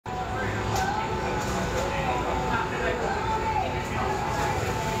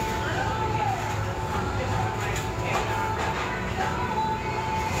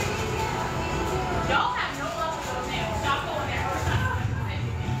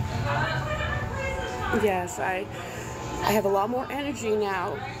Yes, I have a lot more energy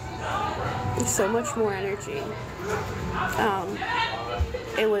now. So much more energy.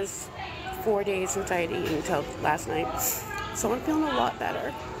 It was 4 days since I had eaten until last night. So I'm feeling a lot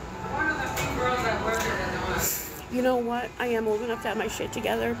better. You know what? I am old enough to have my shit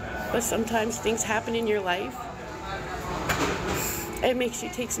together, but sometimes things happen in your life. It makes you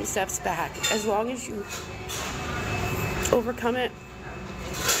take some steps back. As long as you overcome it,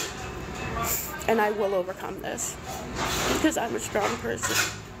 and I will overcome this, because I'm a strong person.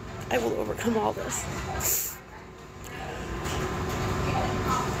 I will overcome all this.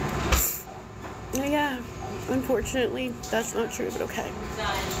 Yeah, unfortunately, that's not true, but okay.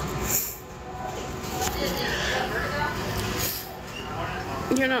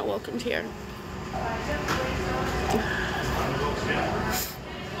 You're not welcomed here.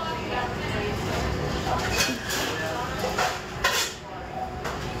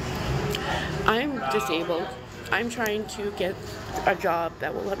 I'm disabled. I'm trying to get a job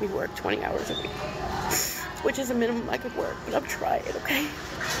that will let me work 20 hours a week, which is a minimum I could work, but I'm trying, okay?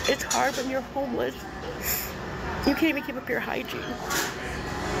 It's hard when you're homeless. You can't even keep up your hygiene.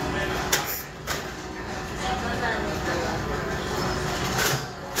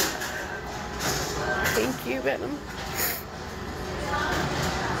 Thank you, Venom.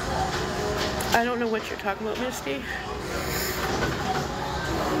 I don't know what you're talking about, Misty.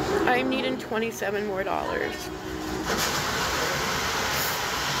 I'm needing $27 more.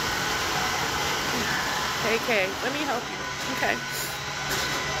 Okay, let me help you. Okay.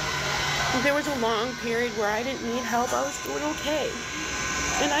 There was a long period where I didn't need help. I was doing okay.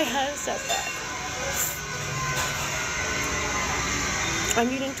 And I had a setback. I'm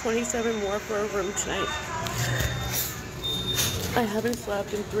needing 27 more for a room tonight. I haven't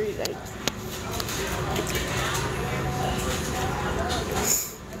slept in 3 days.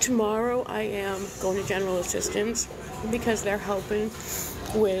 Tomorrow I am going to general assistance because they're helping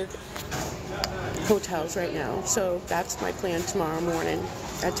with hotels right now. So that's my plan tomorrow morning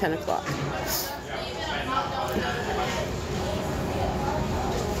at 10 o'clock.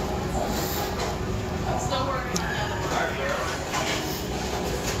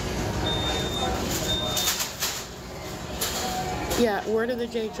 Yeah, word of the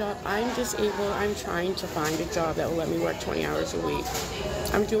J job. I'm disabled. I'm trying to find a job that will let me work 20 hours a week.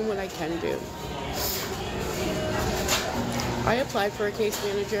 I'm doing what I can do. I applied for a case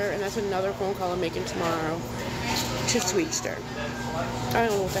manager, and that's another phone call I'm making tomorrow to Sweetster. I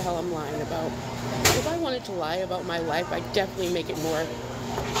don't know what the hell I'm lying about. If I wanted to lie about my life, I'd definitely make it more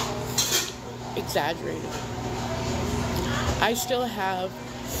exaggerated. I still have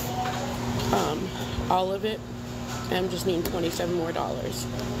all of it. I'm just needing $27 more.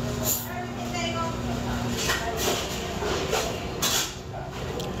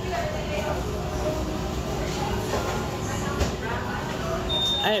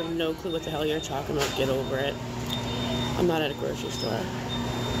 I have no clue what the hell you're talking about. Get over it. I'm not at a grocery store.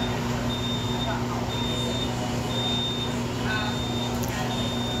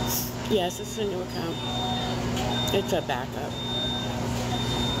 Yes, it's a new account. It's a backup.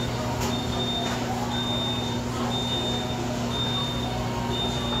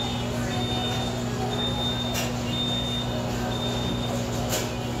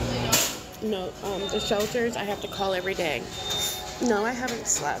 No, the shelters, I have to call every day. No, I haven't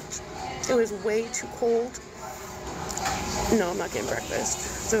slept. It was way too cold. No, I'm not getting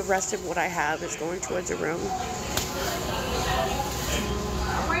breakfast. The rest of what I have is going towards a room.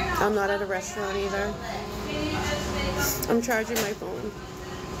 I'm not at a restaurant either. I'm charging my phone.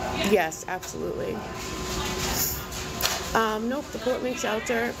 Yes, absolutely. Nope, the Portland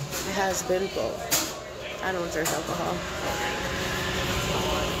shelter has been full. I don't drink alcohol.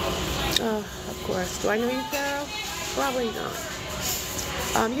 Of course. Do I know you, Carol? Probably not.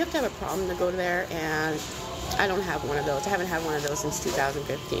 You have to have a problem to go there, and I don't have one of those. I haven't had one of those since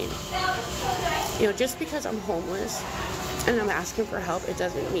 2015. You know, just because I'm homeless and I'm asking for help, it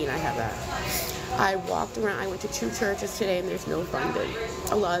doesn't mean I have that. I walked around, I went to 2 churches today, and there's no funding.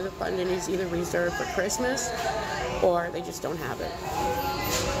 A lot of the funding is either reserved for Christmas, or they just don't have it.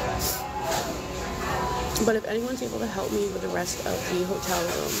 But if anyone's able to help me with the rest of the hotel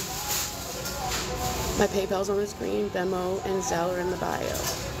room, my PayPal's on the screen, Venmo and Zelle are in the bio.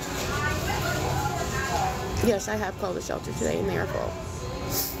 Yes, I have called the shelter today, and they are full.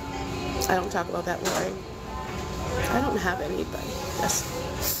 I don't talk about that, Lori. I don't have anybody. Yes.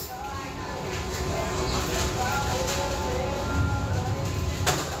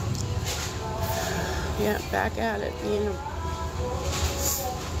 Yeah, back at it.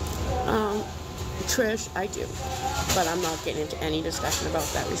 Trish, I do. But I'm not getting into any discussion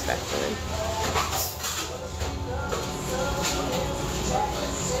about that, respectfully.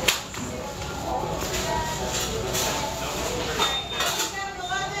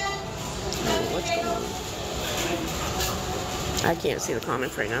 I can't see the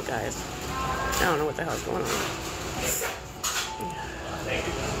comments right now, guys. I don't know what the hell's going on.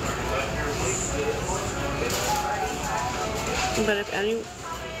 But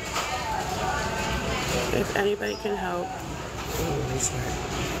if anybody can help,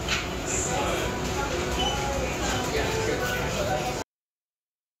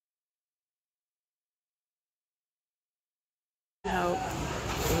 help.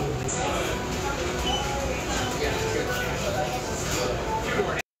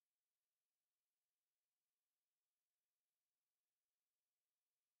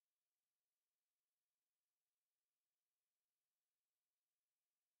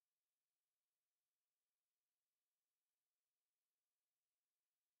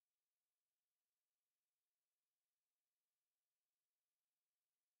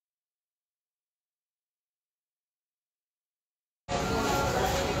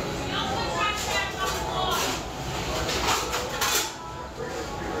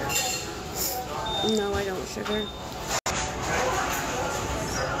 No, I don't, sugar.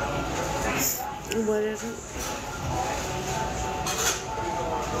 What is it?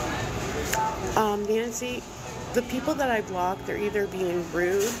 Nancy, the people that I blocked, they're either being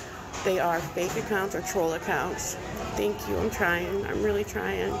rude, they are fake accounts or troll accounts. Thank you, I'm trying. I'm really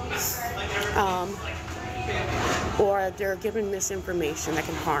trying. Or they're giving misinformation that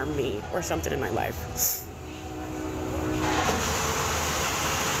can harm me or something in my life.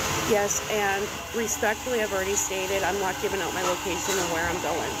 Yes, and respectfully, I've already stated I'm not giving out my location or where I'm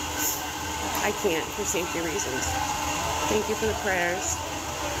going. I can't for safety reasons. Thank you for the prayers.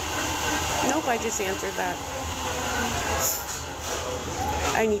 Nope, I just answered that.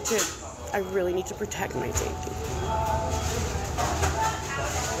 I really need to protect my safety.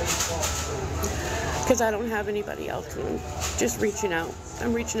 Because I don't have anybody else. I'm just reaching out.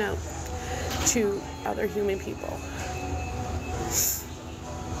 I'm reaching out to other human people.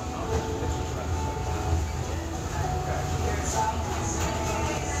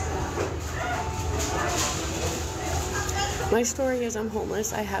 My story is I'm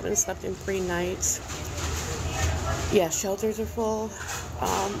homeless. I haven't slept in 3 nights. Yeah, shelters are full.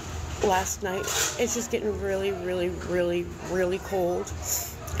 Last night, it's just getting really, really, really, really cold.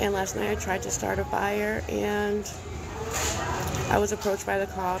 And last night I tried to start a fire and I was approached by the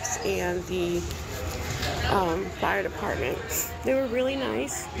cops and the fire department. They were really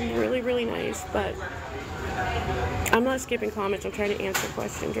nice, really, really nice, but I'm not skipping comments. I'm trying to answer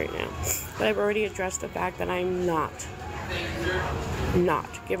questions right now. But I've already addressed the fact that I'm not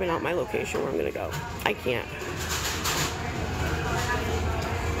giving out my location where I'm going to go. I can't.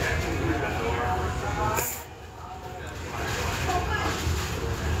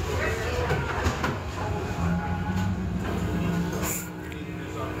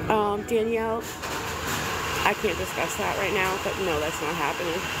 Danielle, I can't discuss that right now, but no, that's not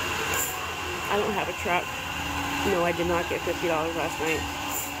happening. I don't have a truck. No, I did not get $50 last night.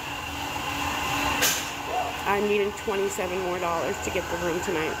 I'm needing $27 more to get the room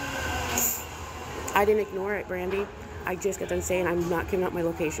tonight. I didn't ignore it, Brandy. I just got done saying I'm not giving up my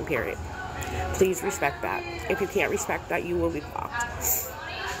location, period. Please respect that. If you can't respect that, you will be blocked.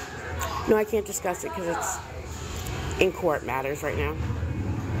 No, I can't discuss it because it's in court matters right now.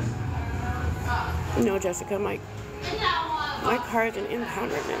 No, Jessica, my car is an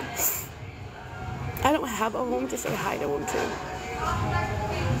impound right now. I don't have a home to say hi to him to.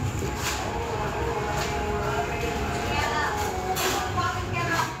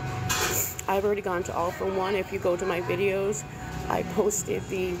 I've already gone to All for One. If you go to my videos, I posted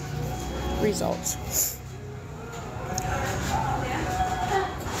the results.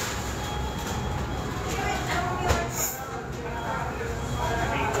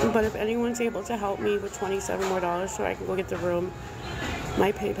 But if anyone's able to help me with $27 more so I can go get the room,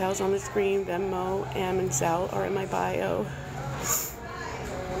 my PayPal's on the screen, Venmo, and Zelle are in my bio.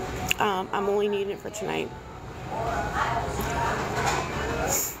 I'm only needing it for tonight.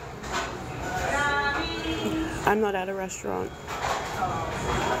 I'm not at a restaurant.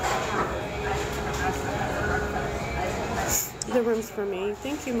 The room's for me.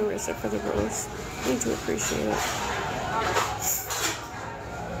 Thank you, Marissa, for the rose. I do appreciate it.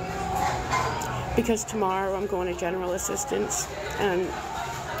 Because tomorrow I'm going to general assistance, and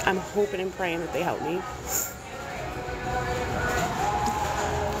I'm hoping and praying that they help me.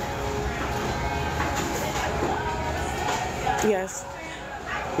 Yes.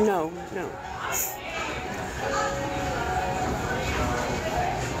 No.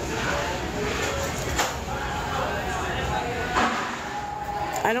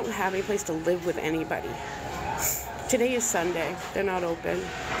 I don't have any place to live with anybody. Today is Sunday. They're not open.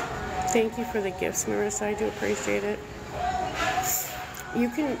 Thank you for the gifts, Marissa. I do appreciate it. you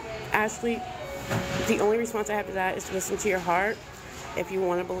can actually, the only response I have to that is to listen to your heart. If you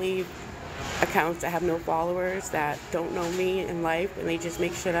want to believe accounts that have no followers, that don't know me in life, and they just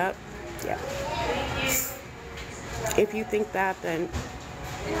make shit up, yeah. If you think that, then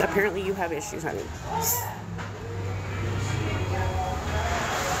apparently you have issues, honey.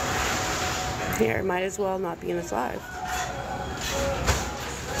 Here, might as well not be in this live.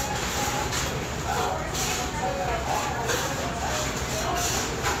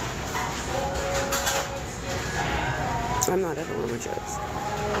 I'm not ever on my jokes.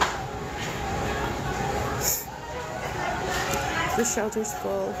 The shelter's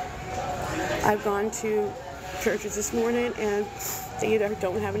full. I've gone to churches this morning and they either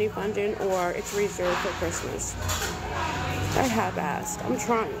don't have any funding or it's reserved for Christmas. I have asked. I'm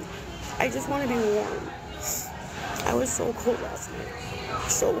trying. I just want to be warm. I was so cold last night.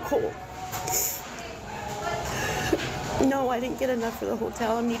 So cold. No, I didn't get enough for the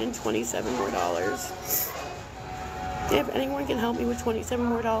hotel. I'm needing $27 more. If anyone can help me with $27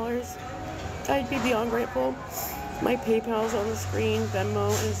 more, I'd be beyond grateful. My PayPal's on the screen, Venmo,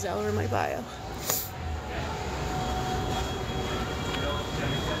 and Zelle are in my bio.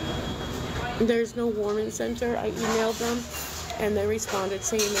 There's no warming center. I emailed them, and they responded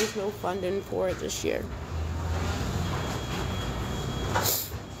saying there's no funding for it this year.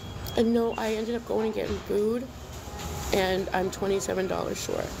 And no, I ended up going and getting food, and I'm $27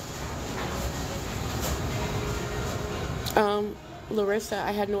 short. Larissa,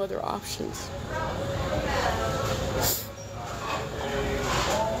 I had no other options.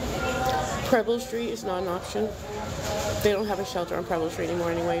 Preble Street is not an option. They don't have a shelter on Preble Street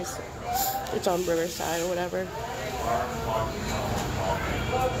anymore anyways. It's on Riverside or whatever.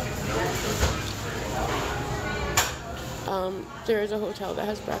 There is a hotel that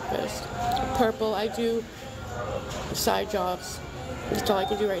has breakfast. Purple, I do side jobs. That's all I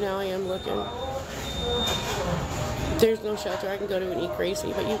can do right now. I am looking. There's no shelter I can go to and eat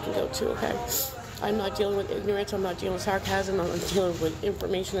crazy, but you can go too, okay? I'm not dealing with ignorance. I'm not dealing with sarcasm. I'm not dealing with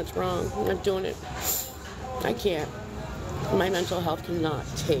information that's wrong. I'm not doing it. I can't. My mental health cannot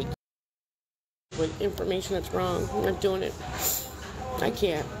take with information that's wrong. I'm not doing it. I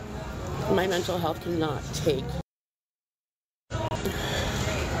can't. My mental health cannot take.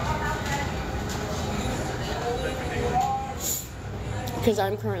 Because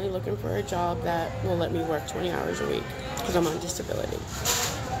I'm currently looking for a job that will let me work 20 hours a week because I'm on disability.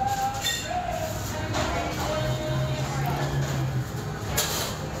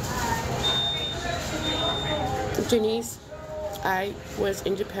 Denise, I was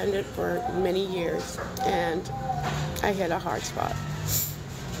independent for many years and I hit a hard spot.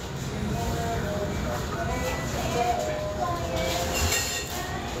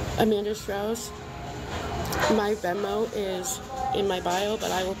 Amanda Strauss, my Venmo is in my bio,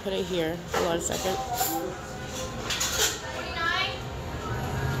 but I will put it here. Hold on a second.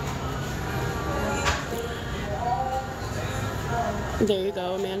 There you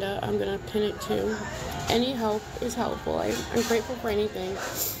go, Amanda. I'm gonna pin it too. Any help is helpful. I'm grateful for anything.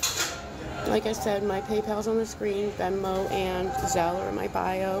 Like I said, my PayPal's on the screen, Venmo and Zelle are in my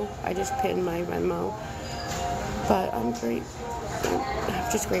bio. I just pinned my Venmo. But I'm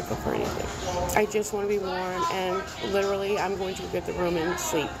just grateful for anything. I just want to be warm, and literally I'm going to get the room and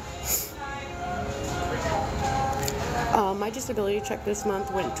sleep. My disability check this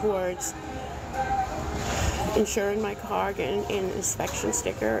month went towards insuring my car, getting an inspection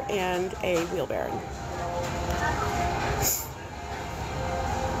sticker, and a wheel bearing.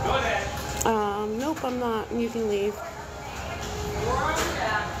 Nope, I'm not. You can leave.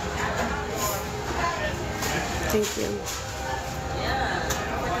 Thank you.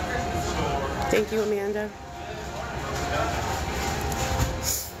 Thank you, Amanda.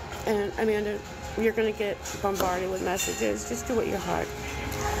 And Amanda, you're going to get bombarded with messages. Just do what your heart.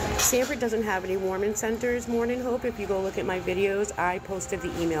 Sanford doesn't have any warming centers, Morning Hope. If you go look at my videos, I posted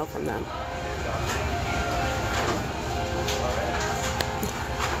the email from them.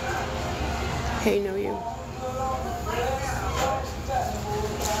 Hey, know you.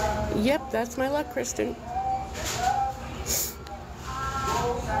 Yep, that's my luck, Kristen.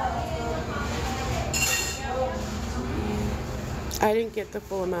 I didn't get the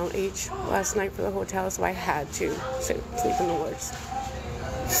full amount each last night for the hotel, so I had to sleep in the woods.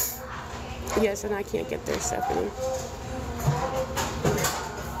 Yes, and I can't get there, Stephanie.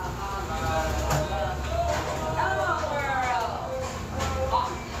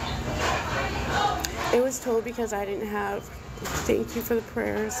 It was told because I didn't have. Thank you for the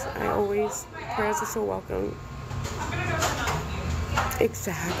prayers. Prayers are so welcome.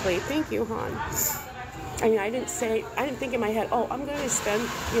 Exactly. Thank you, hon. I mean, I didn't think in my head, oh, I'm going to spend,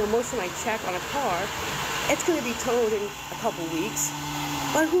 most of my check on a car. It's going to be towed in a couple weeks.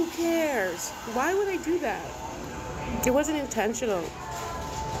 But who cares? Why would I do that? It wasn't intentional.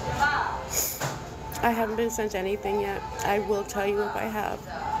 I haven't been sent anything yet. I will tell you if I have.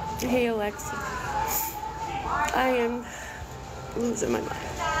 Hey, Alexa. I am losing my mind.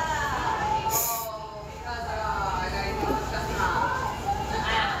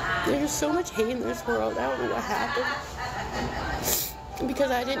 There's so much hate in this world. I don't know what happened.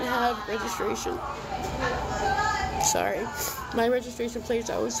 Because I didn't have registration. Sorry. My registration plates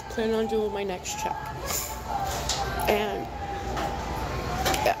I was planning on doing my next check. And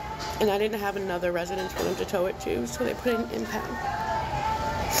yeah. And I didn't have another residence for them to tow it to, so they put it in impound.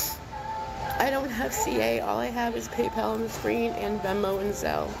 I don't have CA. All I have is PayPal on the screen and Venmo and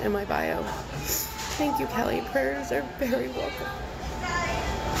Zelle in my bio. Thank you, Kelly. Prayers are very welcome.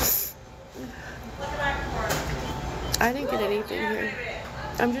 I didn't get anything here.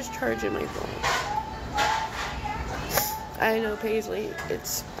 I'm just charging my phone. I know, Paisley,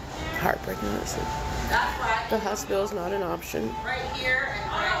 it's heartbreaking, honestly. The hospital's not an option.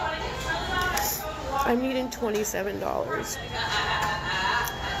 I'm needing $27.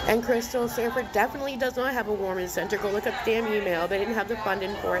 And Crystal, Sanford definitely does not have a warming center. Go look up the damn email. They didn't have the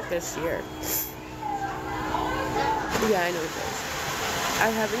funding for it this year. Yeah, I know it does. I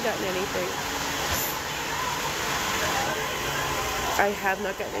haven't gotten anything. I have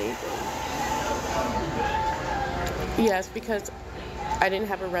not gotten anything. Yes, because I didn't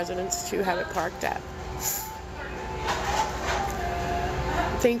have a residence to have it parked at.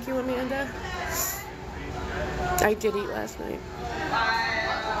 Thank you, Amanda. I did eat last night.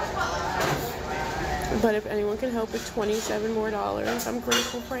 But if anyone can help with $27 more, I'm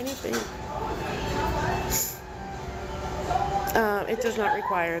grateful for anything. It does not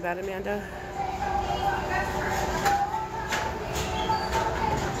require that, Amanda.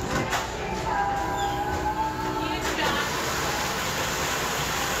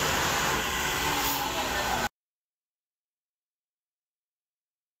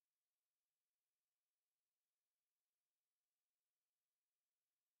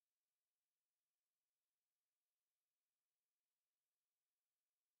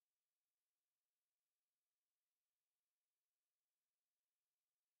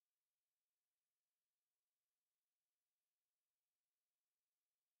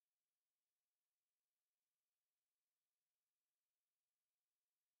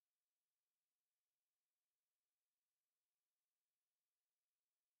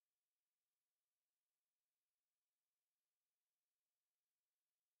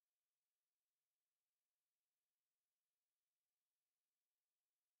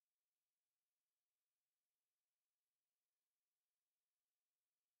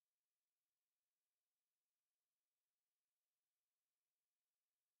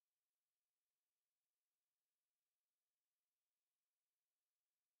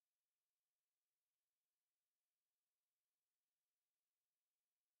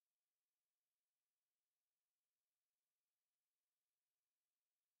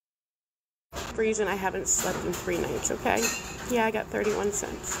 Reason I haven't slept in 3 nights, okay? Yeah, I got 31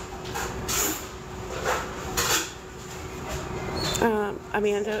 cents.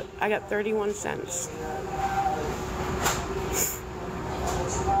 Amanda, I got 31 cents.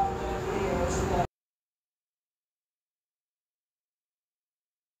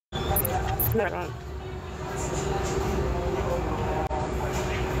 Never on.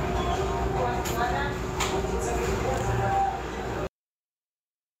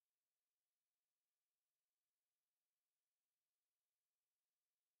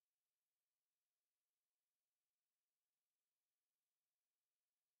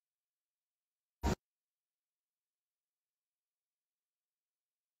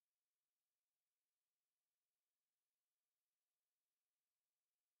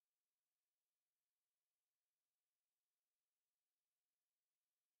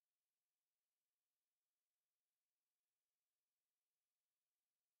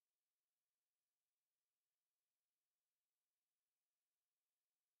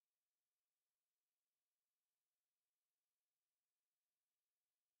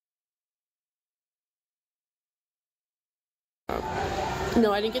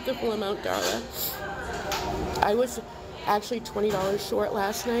 No, I didn't get the full amount, Darla. I was actually $20 short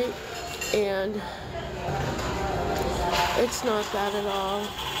last night, and it's not bad at all.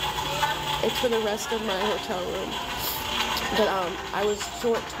 It's for the rest of my hotel room. But I was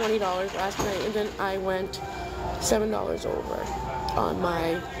short $20 last night, and then I went $7 over on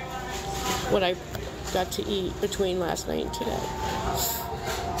what I got to eat between last night and today.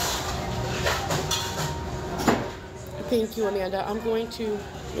 Thank you, Amanda. I'm going to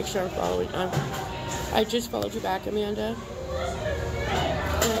make sure I'm following. I just followed you back, Amanda.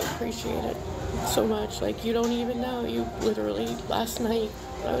 And I appreciate it so much. Like, you don't even know. You literally, last night,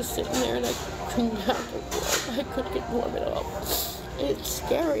 I was sitting there and I couldn't have it warm. I couldn't get warm at all. It's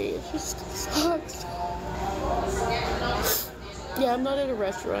scary. It just sucks. Yeah, I'm not at a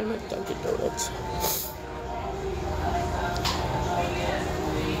restaurant. I'm at Dunkin' Donuts.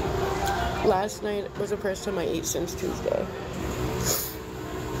 Last night was the first time I ate since Tuesday.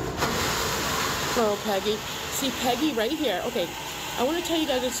 Oh, Peggy. See, Peggy right here. Okay, I want to tell you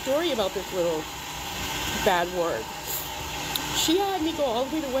guys a story about this little bad word. She had me go all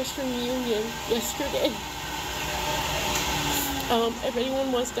the way to Western Union yesterday. If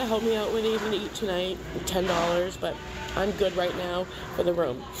anyone wants to help me out with anything to eat tonight, $10, but I'm good right now for the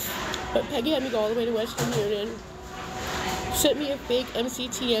room. But Peggy had me go all the way to Western Union, sent me a fake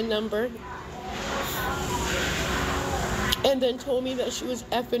MCTN number, and then told me that she was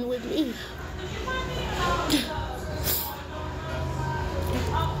effing with me.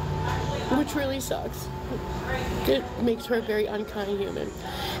 Which really sucks. It makes her a very unkind human.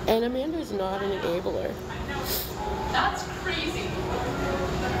 And Amanda's not an enabler. That's crazy.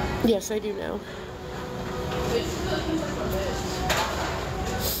 Yes, I do know.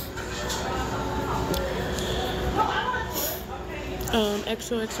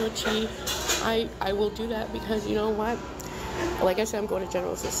 XOXOT. I will do that because you know what? Like I said, I'm going to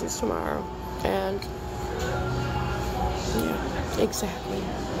General Assistance tomorrow. And yeah, exactly.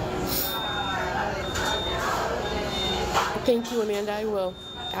 Thank you, Amanda. I will.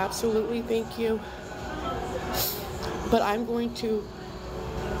 Absolutely, thank you. But I'm going to...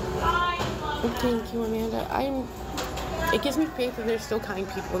 Thank you, Amanda. It gives me faith that there's still kind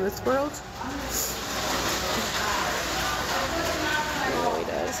people in this world. It really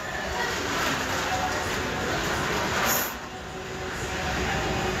does.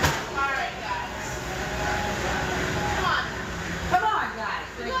 Alright, guys. Come on, guys.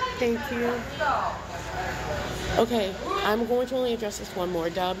 Thank you. Okay, I'm going to only address this one more,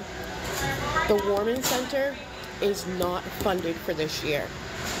 Dub. The Warming Center is not funded for this year.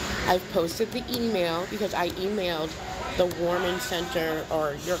 I've posted the email because I emailed the Warming Center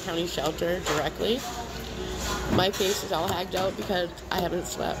or your county shelter directly. My face is all hagged out because I haven't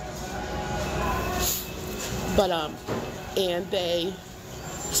slept. But, and they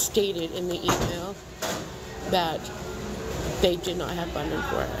stated in the email that they did not have funding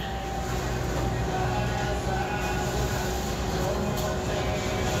for it.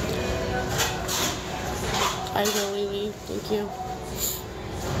 I will, Lily. Thank you.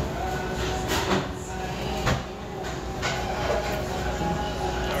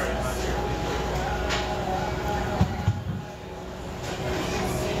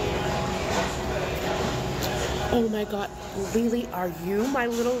 Oh my God, Lily, are you my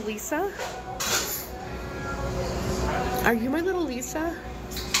little Lisa? Are you my little Lisa?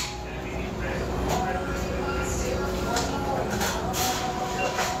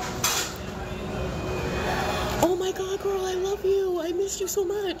 Oh my God, girl, I love you. I missed you so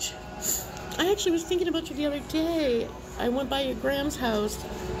much. I actually was thinking about you the other day. I went by your Graham's house.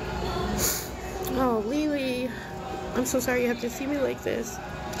 Oh, Lily, I'm so sorry you have to see me like this.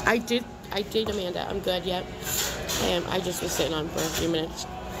 I did, Amanda. I'm good yet. I just was sitting on for a few minutes.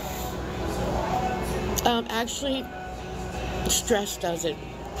 Actually, stress does it.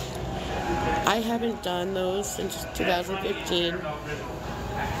 I haven't done those since 2015.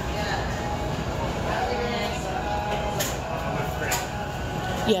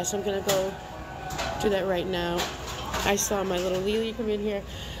 Yes, I'm gonna go do that right now. I saw my little Lily come in here.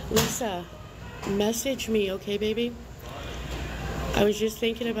 Lisa, message me, okay, baby? I was just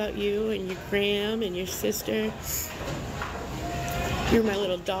thinking about you and your Graham and your sister. You were my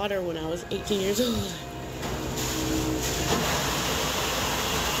little daughter when I was 18 years old.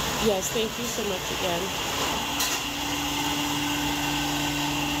 Yes, thank you so much again.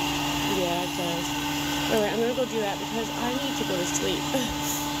 Yeah, it does. Alright, I'm going to go do that because I need to go to sleep.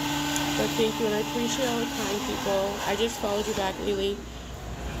 But thank you, and I appreciate all the kind people. I just followed you back, Lily.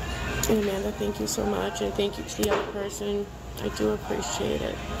 And Amanda, thank you so much. And thank you to the other person. I do appreciate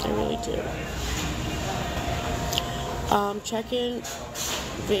it. I really do. Check in.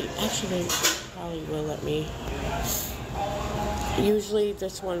 They probably will let me. Usually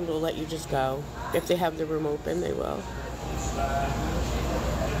this one will let you just go. If they have the room open, they will.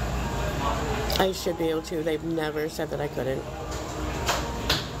 I should be able to. They've never said that I couldn't.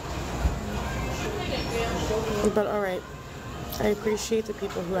 But alright. I appreciate the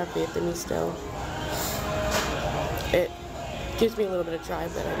people who have faith in me still. It gives me a little bit of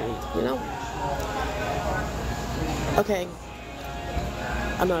drive that I need, you know? Okay.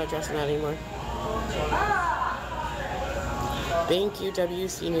 I'm not addressing that anymore. Thank you,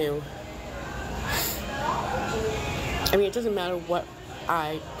 WC New. I mean, it doesn't matter what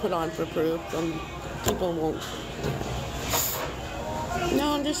I put on for proof, and people won't.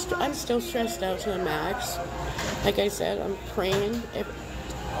 No, I'm still stressed out to the max. Like I said, I'm praying. If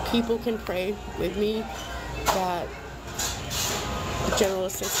people can pray with me that general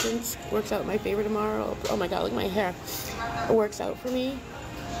assistance works out in my favor tomorrow. Oh my God, look at my hair. It works out for me.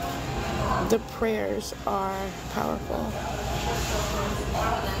 The prayers are powerful.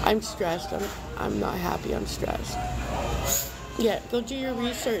 I'm stressed. I'm not happy. I'm stressed. Yeah, go do your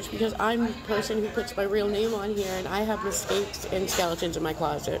research because I'm the person who puts my real name on here and I have mistakes and skeletons in my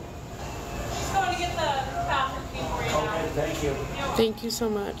closet. Just going to get the bathroom key for you now. Okay, thank you. Thank you so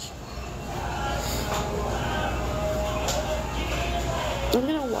much. I'm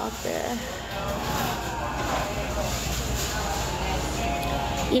gonna walk there.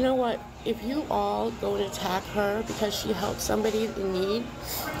 You know what? If you all go and attack her because she helped somebody in need,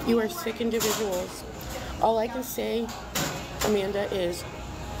 you are sick individuals. All I can say, Amanda, is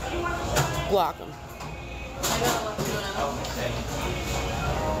block them.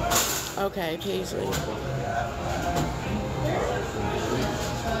 Okay, Paisley.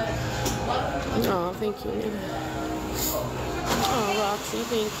 Oh, thank you, Amanda. Oh, Roxy,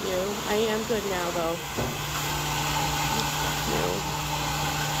 thank you. I am good now, though. No.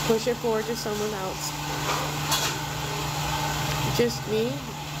 Push it forward to someone else. Just me?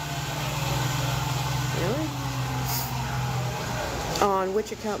 Really? On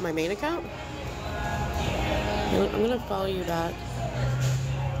which account? My main account? I'm gonna follow you back.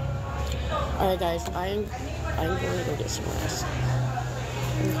 Alright guys, I'm going to go get some rest.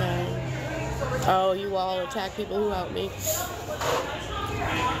 Okay. Oh, you all attack people who help me.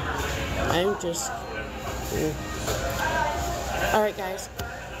 I'm just... Alright guys.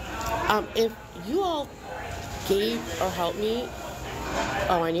 If you all gave or helped me...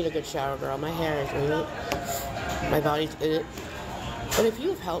 Oh, I need a good shower, girl. My hair is really... My body's... But if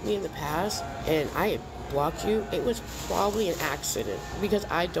you've helped me in the past and I had blocked you, it was probably an accident because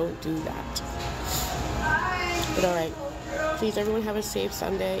I don't do that. But alright, please everyone have a safe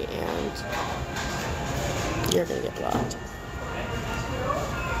Sunday and you're gonna get blocked.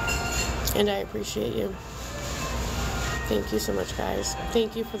 And I appreciate you. Thank you so much, guys.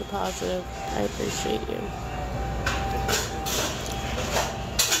 Thank you for the positive. I appreciate you.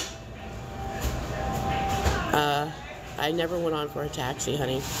 I never went on for a taxi,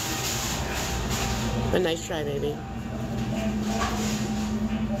 honey. But nice try, baby.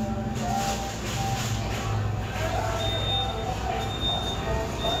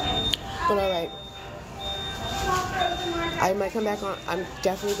 But alright. I might come back on. I'm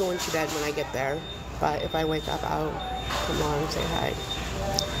definitely going to bed when I get there. But if I wake up, I'll come on and say hi.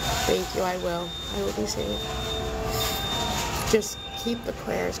 Thank you, I will. I will be safe. Just keep the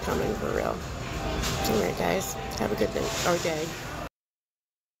prayers coming for real. Alright, guys. Have a good night or day.